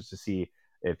curious as to see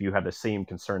if you have the same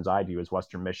concerns I do as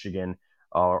Western Michigan,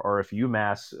 or if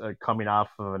UMass, coming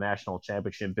off of a national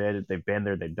championship bid, they've been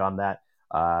there, they've done that.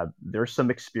 There's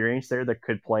some experience there that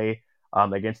could play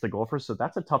against the Gophers, so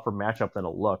that's a tougher matchup than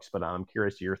it looks. But I'm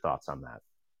curious to your thoughts on that.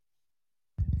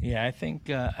 Yeah, I think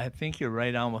you're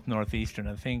right on with Northeastern.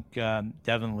 I think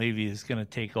Devin Levy is going to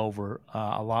take over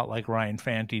a lot like Ryan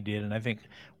Fanti did, and I think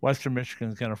Western Michigan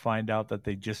is going to find out that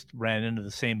they just ran into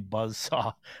the same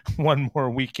buzzsaw one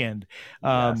more weekend.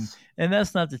 Yes. And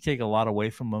that's not to take a lot away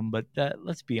from them, but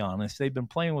let's be honest, they've been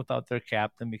playing without their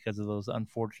captain because of those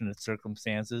unfortunate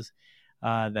circumstances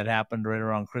that happened right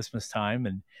around Christmas time,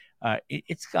 and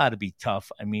it's got to be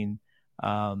tough. I mean.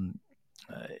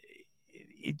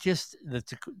 It just the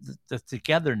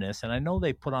togetherness, and I know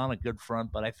they put on a good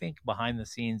front, but I think behind the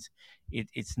scenes,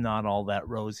 it's not all that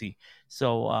rosy.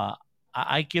 So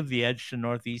I give the edge to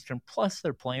Northeastern. Plus,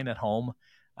 they're playing at home.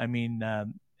 I mean,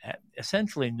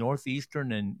 essentially,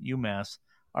 Northeastern and UMass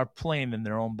are playing in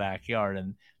their own backyard,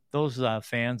 and those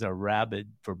fans are rabid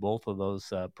for both of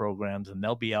those programs, and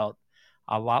they'll be out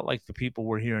a lot like the people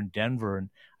were here in Denver. And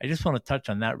I just want to touch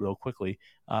on that real quickly.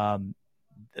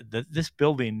 This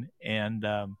building and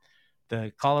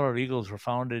the Colorado Eagles were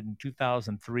founded in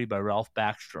 2003 by Ralph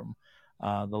Backstrom,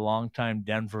 the longtime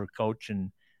Denver coach,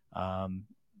 and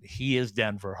he is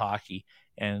Denver hockey.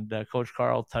 And Coach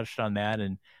Carl touched on that,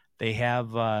 and they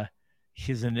have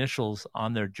his initials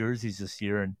on their jerseys this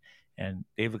year. And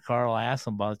David Carl asked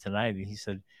him about it tonight, and he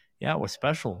said, "Yeah, it was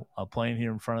special playing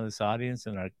here in front of this audience,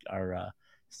 and our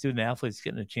student athletes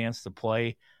getting a chance to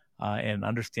play." And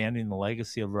understanding the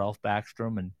legacy of Ralph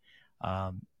Backstrom. And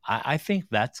I think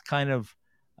that's kind of,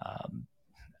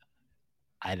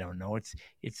 I don't know,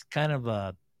 it's kind of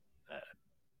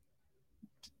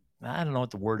I don't know what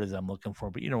the word is I'm looking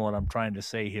for, but you know what I'm trying to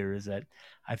say here is that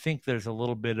I think there's a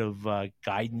little bit of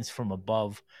guidance from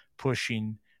above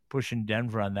pushing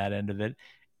Denver on that end of it.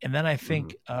 And then I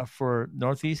think for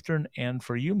Northeastern and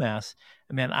for UMass,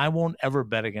 man, I won't ever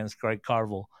bet against Greg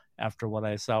Carvel after what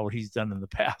I saw what he's done in the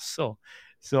past. So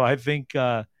I think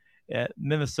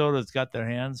Minnesota's got their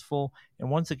hands full. And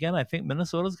once again, I think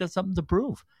Minnesota's got something to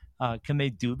prove. Can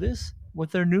they do this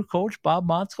with their new coach, Bob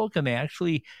Motzko? Can they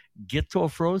actually get to a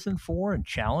Frozen Four and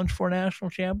challenge for a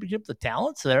national championship? The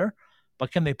talent's there,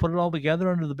 but can they put it all together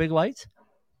under the big lights?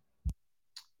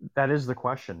 That is the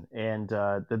question. And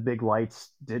the big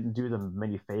lights didn't do them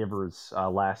many favors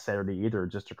last Saturday either,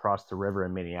 just across the river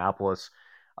in Minneapolis.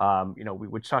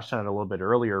 We touched on it a little bit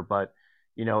earlier, but,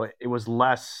 it was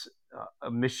less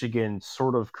Michigan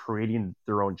sort of creating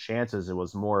their own chances. It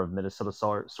was more of Minnesota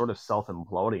sort of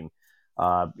self-imploding.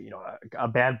 A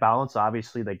bad balance,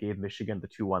 obviously, that gave Michigan the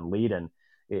 2-1 lead. And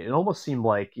it almost seemed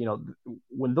like,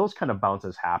 when those kind of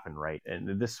bounces happen, right?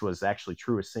 And this was actually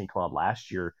true of St. Cloud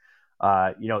last year.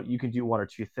 You can do one or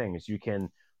two things. You can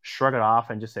shrug it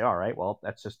off and just say, all right, well,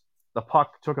 that's just the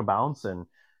puck took a bounce and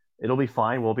it'll be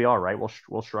fine. We'll be all right.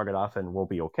 We'll shrug it off and we'll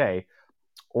be okay.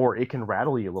 Or it can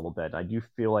rattle you a little bit. I do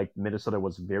feel like Minnesota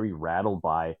was very rattled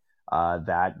by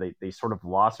that. They sort of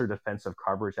lost their defensive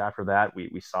coverage after that.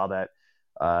 We saw that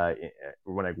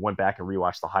when I went back and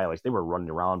rewatched the highlights. They were running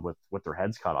around with their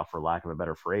heads cut off, for lack of a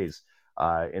better phrase.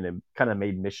 And it kind of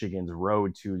made Michigan's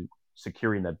road to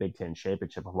securing that Big Ten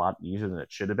championship a lot easier than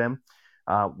it should have been.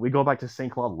 We go back to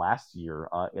St. Cloud last year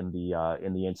in the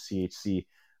NCHC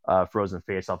Frozen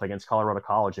Faceoff against Colorado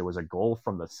College. It was a goal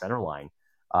from the center line.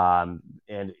 And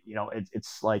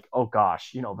it's like, oh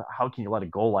gosh, how can you let a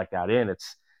goal like that in?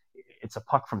 It's a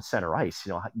puck from center ice.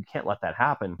 You can't let that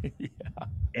happen. Yeah.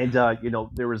 And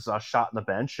there was a shot in the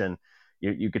bench, and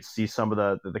you could see some of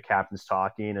the captains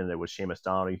talking, and it was Seamus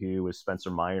Donahue, it was Spencer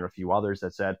Meyer, and a few others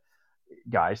that said,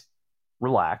 guys,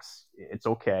 relax, it's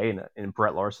okay. And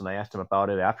Brett Larson, I asked him about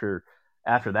it after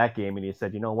that game, and he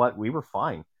said, you know what, we were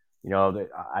fine.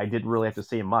 I didn't really have to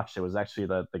say much. It was actually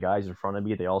the guys in front of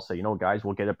me. They all say, guys,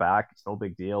 we'll get it back. It's no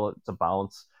big deal. It's a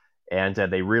bounce. And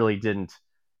they really didn't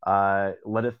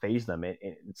let it phase them.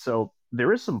 And so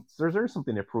there's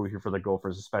something to prove here for the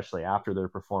Gophers, especially after their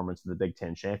performance in the Big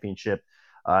Ten championship.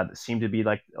 It seemed to be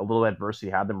like a little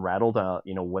adversity had them rattled,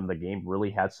 when the game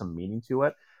really had some meaning to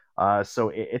it. So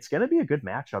it's going to be a good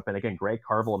matchup. And again, Greg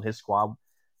Carvel and his squad,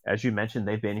 as you mentioned,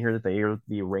 they've been here. They are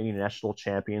the reigning national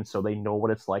champions, so they know what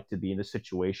it's like to be in a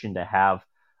situation to have,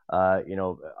 a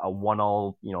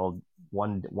one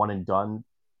and done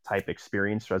type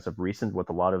experience as of recent with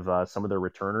a lot of some of their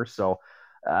returners. So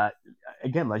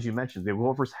again, as you mentioned, the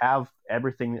Gophers have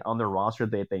everything on their roster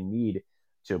that they need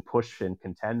to push and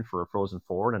contend for a Frozen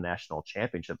Four and a national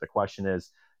championship. The question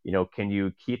is, can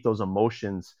you keep those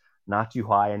emotions not too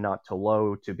high and not too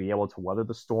low to be able to weather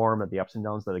the storm and the ups and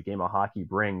downs that a game of hockey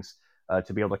brings,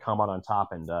 to be able to come out on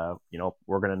top? And,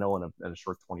 we're going to know in a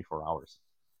short 24 hours.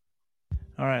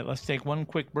 All right, let's take one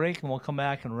quick break, and we'll come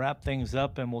back and wrap things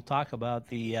up, and we'll talk about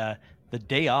the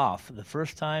day off. The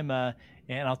first time, and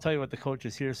I'll tell you what the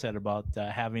coaches here said about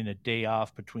having a day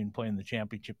off between playing the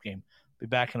championship game. Be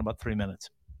back in about 3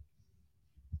 minutes.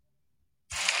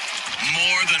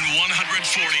 More than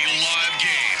 140 live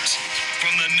games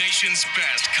from the nation's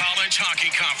best college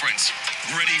hockey conference.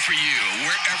 Ready for you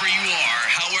wherever you are,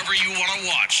 however you want to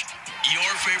watch. Your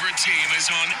favorite team is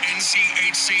on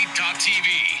NCHC.TV.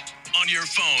 On your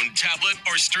phone, tablet,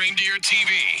 or stream to your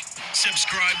TV.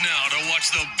 Subscribe now to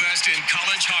watch the best in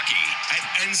college hockey at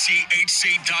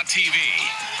NCHC.TV.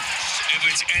 If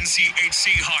it's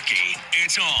NCHC hockey,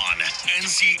 it's on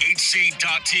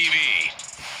NCHC.TV.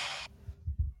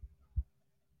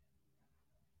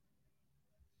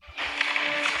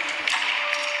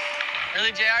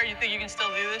 Really, JR? You think you can still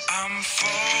do this? I'm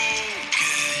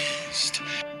focused.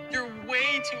 You're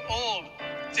way too old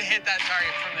to hit that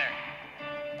target from there.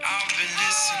 I've been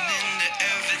listening to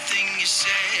everything you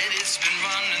said. It's been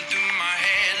running through my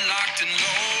head, locked and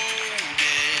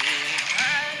loaded. All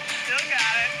right, still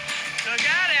got it. Still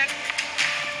got it.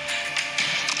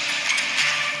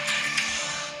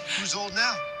 Who's old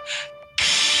now?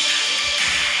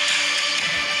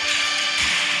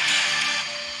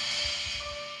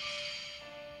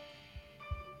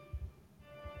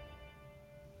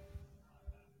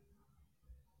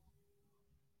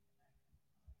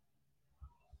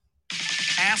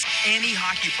 Ask any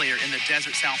hockey player in the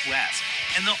Desert Southwest,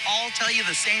 and they'll all tell you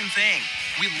the same thing.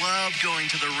 We love going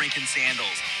to the rink in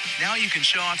sandals. Now you can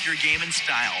show off your game in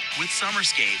style with summer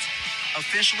skates.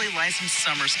 Officially licensed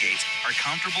summer skates are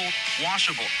comfortable,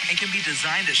 washable, and can be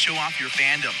designed to show off your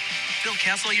fandom. Phil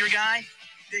Kessel your guy?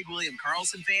 Big William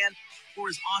Karlsson fan? Or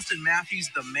is Austin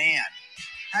Matthews the man?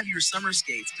 Have your summer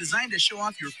skates designed to show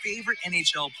off your favorite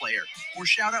NHL player, or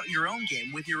shout out your own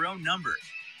game with your own number.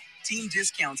 Team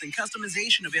discounts and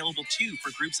customization available too for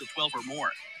groups of 12 or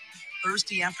more.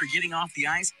 Thirsty after getting off the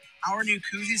ice? Our new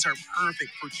koozies are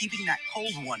perfect for keeping that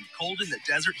cold one cold in the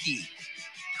desert heat.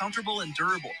 Comfortable and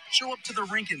durable, show up to the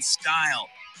rink in style.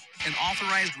 An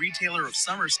authorized retailer of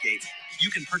summer skates, you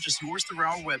can purchase yours through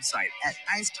our website at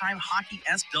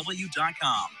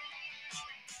IcetimeHockeySW.com.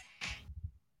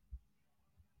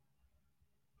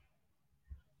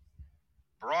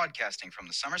 Broadcasting from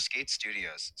the Summer Skates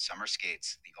Studios, Summer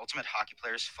Skates, the ultimate hockey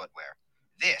player's footwear.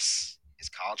 This is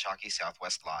College Hockey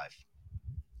Southwest Live.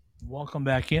 Welcome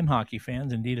back in, hockey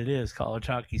fans. Indeed, it is College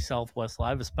Hockey Southwest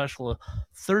Live, a special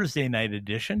Thursday night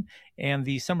edition. And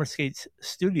the Summer Skates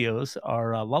Studios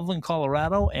are Loveland,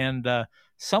 Colorado, and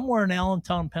somewhere in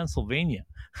Allentown, Pennsylvania.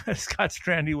 Scott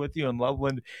Strandy with you in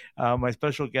Loveland. My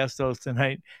special guest host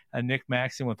tonight, Nick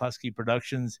Maxon with Husky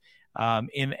Productions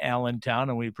in Allentown,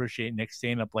 and we appreciate Nick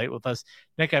staying up late with us.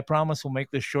 Nick, I promise we'll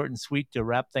make this short and sweet to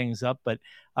wrap things up, but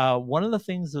one of the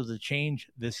things that was a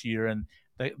change this year, and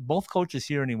both coaches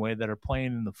here anyway that are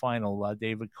playing in the final,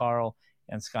 David Carl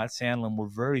and Scott Sandlin, were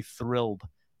very thrilled,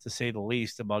 to say the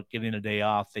least, about getting a day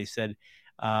off. They said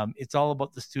it's all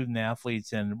about the student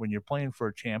athletes, and when you're playing for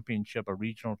a championship, a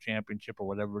regional championship or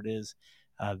whatever it is,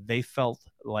 they felt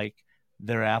like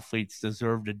their athletes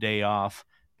deserved a day off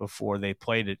before they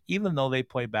played it, even though they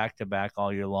play back-to-back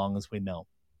all year long, as we know.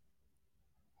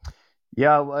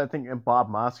 Yeah, well, I think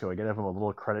Bob Mosko, I got to give him a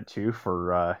little credit too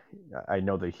for, I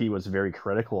know that he was very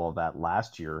critical of that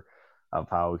last year, of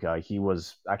how he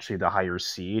was actually the higher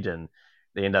seed, and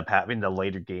they ended up having the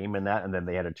later game in that, and then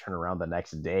they had to turn around the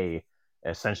next day.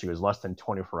 Essentially, it was less than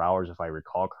 24 hours, if I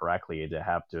recall correctly, to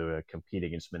have to compete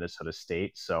against Minnesota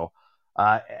State. So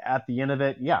at the end of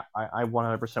it, yeah, I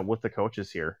 100% with the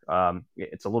coaches here.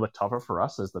 It's a little bit tougher for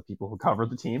us as the people who cover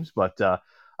the teams, but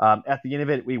at the end of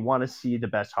it, we want to see the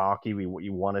best hockey. We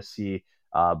want to see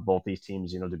both these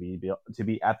teams, to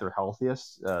be at their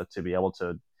healthiest, to be able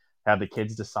to have the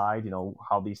kids decide,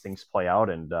 how these things play out.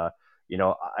 And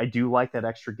I do like that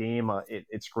extra game.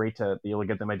 It's great to be able to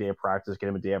get them a day of practice, get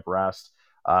them a day of rest,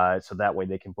 so that way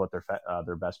they can put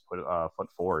their best foot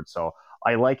forward. So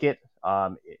I like it.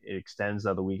 It extends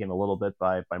the weekend a little bit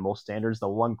by most standards. The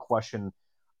one question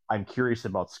I'm curious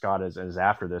about, Scott, is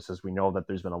after this, as we know that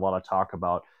there's been a lot of talk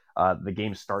about the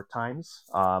game start times,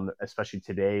 especially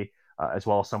today, as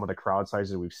well as some of the crowd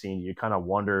sizes we've seen. You kind of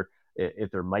wonder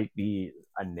if there might be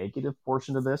a negative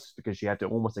portion of this because you have to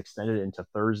almost extend it into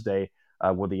Thursday.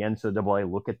 Will the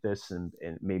NCAA look at this and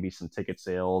maybe some ticket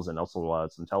sales and also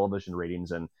some television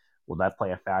ratings, and will that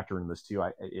play a factor in this too?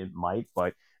 It might,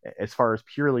 but as far as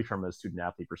purely from a student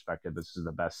athlete perspective, this is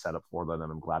the best setup for them,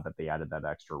 and I'm glad that they added that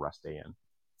extra rest day in.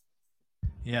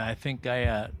 Yeah, I think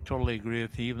I totally agree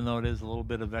with you. Even though it is a little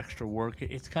bit of extra work,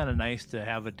 it's kind of nice to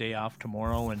have a day off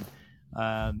tomorrow and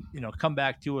come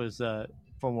back to us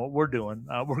from what we're doing.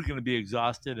 We're going to be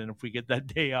exhausted, and if we get that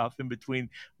day off in between,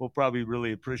 we'll probably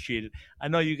really appreciate it. I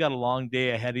know you got a long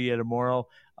day ahead of you tomorrow.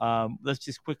 Let's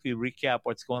just quickly recap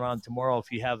what's going on tomorrow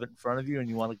if you have it in front of you and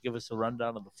you want to give us a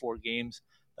rundown of the 4 games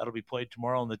that'll be played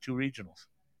tomorrow in the 2 regionals.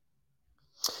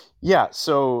 Yeah,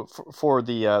 so for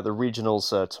the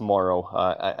regionals tomorrow,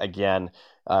 again,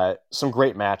 some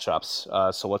great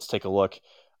matchups. So let's take a look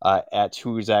at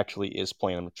who's actually is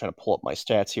playing. I'm trying to pull up my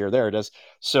stats here. There it is.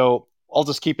 So I'll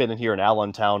just keep it in here in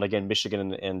Allentown. Again,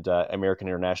 Michigan and American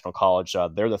International College.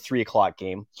 They're the 3:00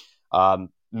 game.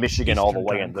 Michigan Eastern all the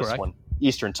way time, in this correct? one.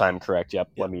 Eastern time, correct? Yep.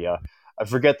 Let me. I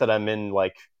forget that I'm in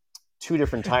like 2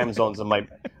 different time zones, and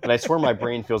I swear my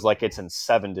brain feels like it's in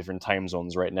 7 different time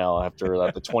zones right now after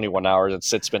the 21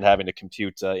 hours it's been having to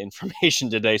compute information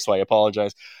today. So I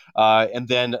apologize. And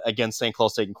then again, St. Cloud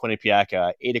State and Quinnipiac,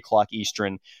 8:00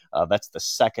 Eastern. That's the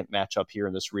second matchup here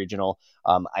in this regional.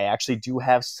 I actually do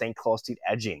have St. Cloud State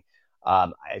edging.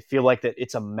 I feel like that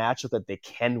it's a matchup that they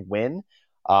can win.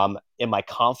 Am I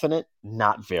confident?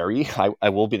 Not very. I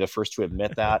will be the first to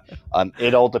admit that.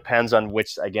 It all depends on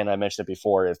which, again, I mentioned it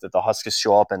before, if the Huskies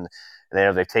show up and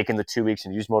they've taken the 2 weeks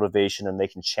and used motivation and they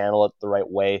can channel it the right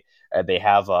way, they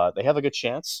have a good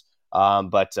chance.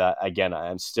 But again,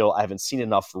 I haven't seen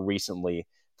enough recently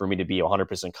for me to be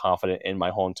 100% confident in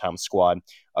my hometown squad,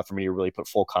 for me to really put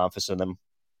full confidence in them.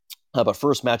 But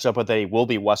first matchup with will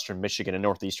be Western Michigan and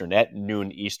Northeastern at noon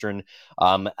Eastern.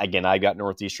 Again, I got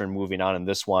Northeastern moving on in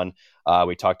this one.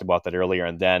 We talked about that earlier.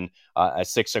 And then at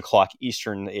 6:00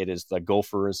 Eastern, it is the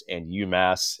Gophers and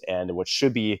UMass, and what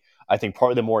should be, I think,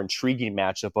 probably the more intriguing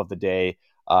matchup of the day.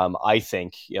 I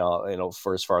think,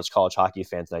 for as far as college hockey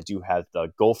fans, and I do have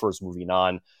the Gophers moving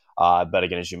on. But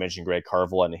again, as you mentioned, Greg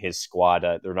Carvel and his squad,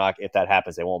 they're not. If that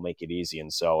happens, they won't make it easy,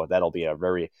 and so that'll be a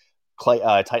very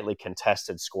tightly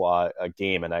contested squad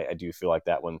game, and I do feel like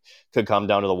that one could come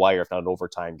down to the wire, if not an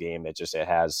overtime game. It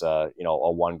has a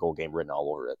 1-goal game written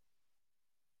all over it.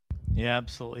 Yeah,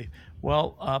 absolutely.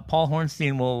 Well, Paul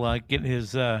Hornstein will get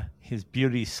his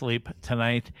beauty sleep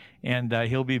tonight, and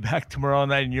he'll be back tomorrow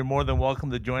night. And you're more than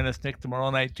welcome to join us, Nick, tomorrow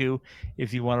night too.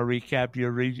 If you want to recap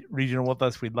your regional with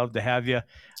us, we'd love to have you.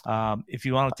 If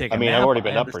you want to take a nap, I've already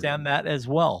been I understand that as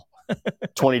well.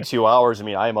 22 hours. I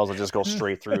might as well just go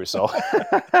straight through. So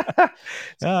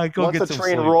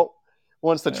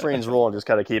once the train's rolling, just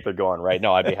kind of keep it going, right?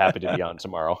 No, I'd be happy to be on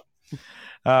tomorrow.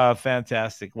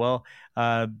 Fantastic. Well,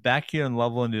 back here in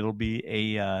Loveland, it'll be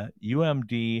a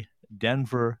UMD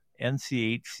Denver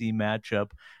NCHC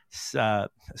matchup,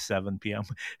 7 p.m.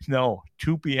 No,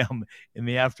 2 p.m. in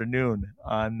the afternoon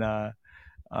on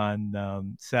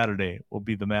Saturday will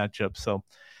be the matchup. So,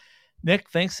 Nick,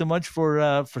 thanks so much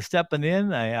for stepping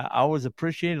in. I always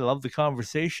appreciate it. I love the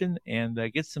conversation, and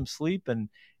get some sleep and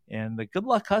good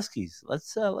luck, Huskies.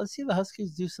 Let's see the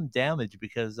Huskies do some damage,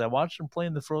 because I watched them play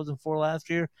in the Frozen Four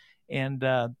last year, and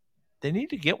they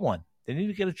need to get one. They need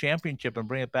to get a championship and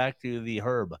bring it back to the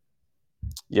Herb.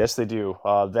 Yes, they do.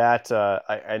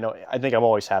 I know. I think I'm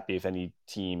always happy if any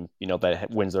team that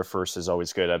wins their first is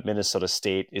always good. Minnesota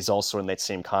State is also in that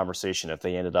same conversation. If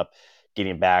they ended up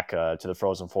getting back to the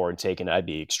Frozen Four and taking it, I'd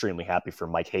be extremely happy for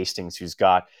Mike Hastings, who's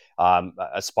got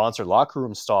a sponsored locker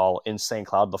room stall in St.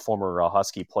 Cloud, the former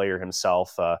Husky player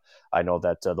himself. I know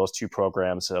that those two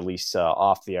programs, at least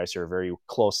off the ice, are very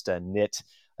close to knit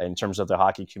in terms of the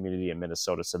hockey community in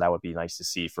Minnesota. So that would be nice to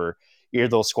see for either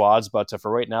of those squads. But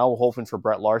for right now, we're hoping for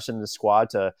Brett Larson and the squad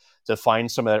to find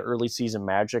some of that early season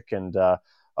magic, and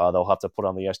they'll have to put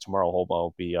on the ice tomorrow.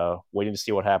 I'll be waiting to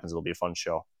see what happens. It'll be a fun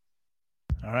show.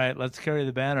 All right, let's carry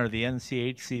the banner, the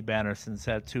NCHC banner, since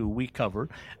that's who we cover,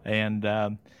 and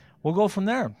we'll go from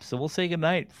there. So we'll say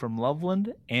goodnight from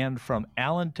Loveland and from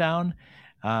Allentown.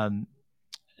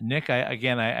 Nick,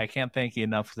 I can't thank you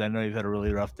enough, because I know you've had a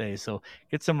really rough day. So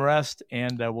get some rest,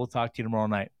 and we'll talk to you tomorrow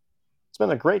night.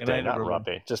 been a great day, not a rough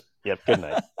day. Just, good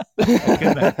night.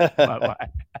 Good night. Bye-bye.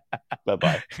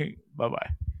 Bye-bye. Bye-bye.